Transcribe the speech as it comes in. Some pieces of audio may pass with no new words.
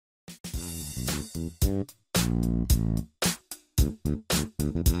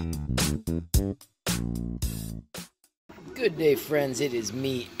Good day, friends. It is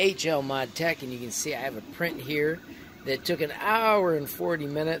me, HLModTech, and you can see I have a print here that took an hour and 40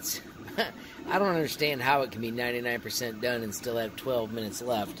 minutes. I don't understand how it can be 99% done and still have 12 minutes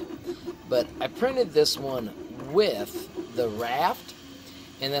left. But I printed this one with the raft,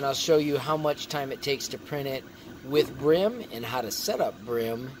 and then I'll show you how much time it takes to print it with Brim and how to set up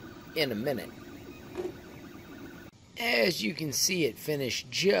Brim in a minute. As you can see, it finished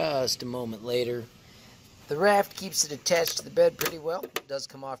just a moment later. The raft keeps it attached to the bed pretty well. It does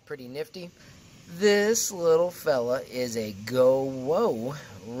come off pretty nifty. This little fella is a Go-Wo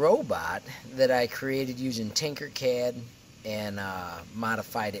robot that I created using Tinkercad and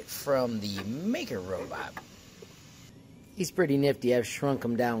modified it from the MakerBot. He's pretty nifty. I've shrunk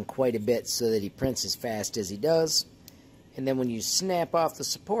him down quite a bit so that he prints as fast as he does. And then when you snap off the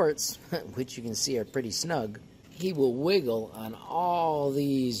supports, which you can see are pretty snug, he will wiggle on all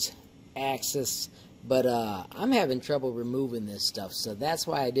these axes. But I'm having trouble removing this stuff, so that's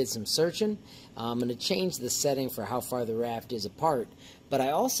why I did some searching. I'm going to change the setting for how far the raft is apart, but I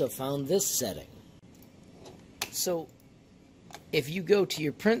also found this setting. So if you go to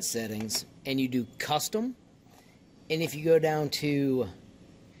your print settings and you do custom, and if you go down to,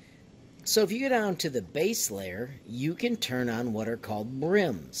 if you go down to the base layer, you can turn on what are called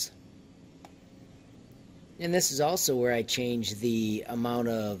brims. And this is also where I change the amount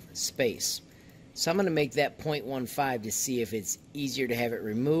of space. So I'm going to make that 0.15 to see if it's easier to have it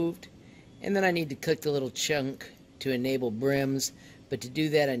removed. And then I need to click the little chunk to enable brims. But to do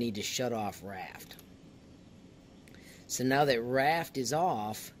that, I need to shut off raft. So now that raft is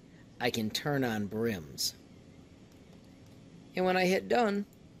off, I can turn on brims. And when I hit done,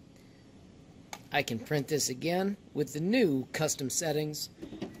 I can print this again with the new custom settings.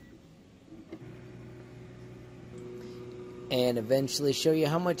 And eventually show you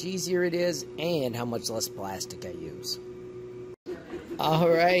how much easier it is and how much less plastic I use.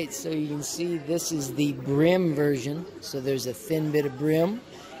 Alright, so you can see this is the Brim version. So there's a thin bit of Brim.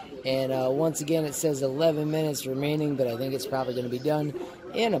 And once again it says 11 minutes remaining, but I think it's probably going to be done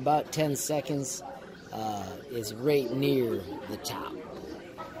in about 10 seconds. It's right near the top.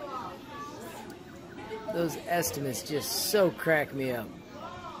 Those estimates just so crack me up.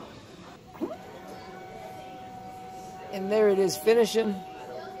 And there it is finishing.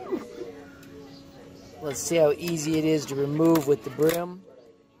 Let's see how easy it is to remove with the Brim.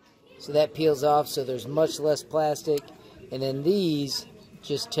 So that peels off, so there's much less plastic. And then these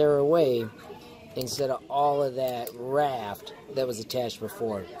just tear away instead of all of that raft that was attached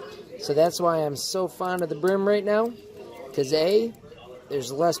before. So that's why I'm so fond of the Brim right now. Because A,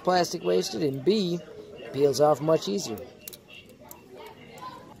 there's less plastic wasted, and B, it peels off much easier.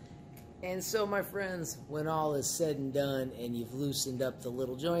 And so, my friends, when all is said and done and you've loosened up the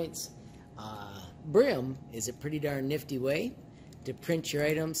little joints, Brim is a pretty darn nifty way to print your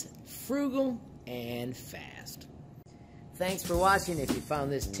items frugal and fast. Thanks for watching. If you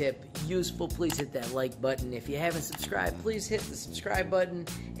found this tip useful, please hit that like button. If you haven't subscribed, please hit the subscribe button.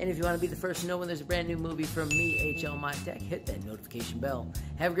 And if you want to be the first to know when there's a brand new movie from me, HLModTech, hit that notification bell.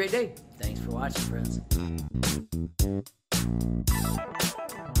 Have a great day. Thanks for watching, friends.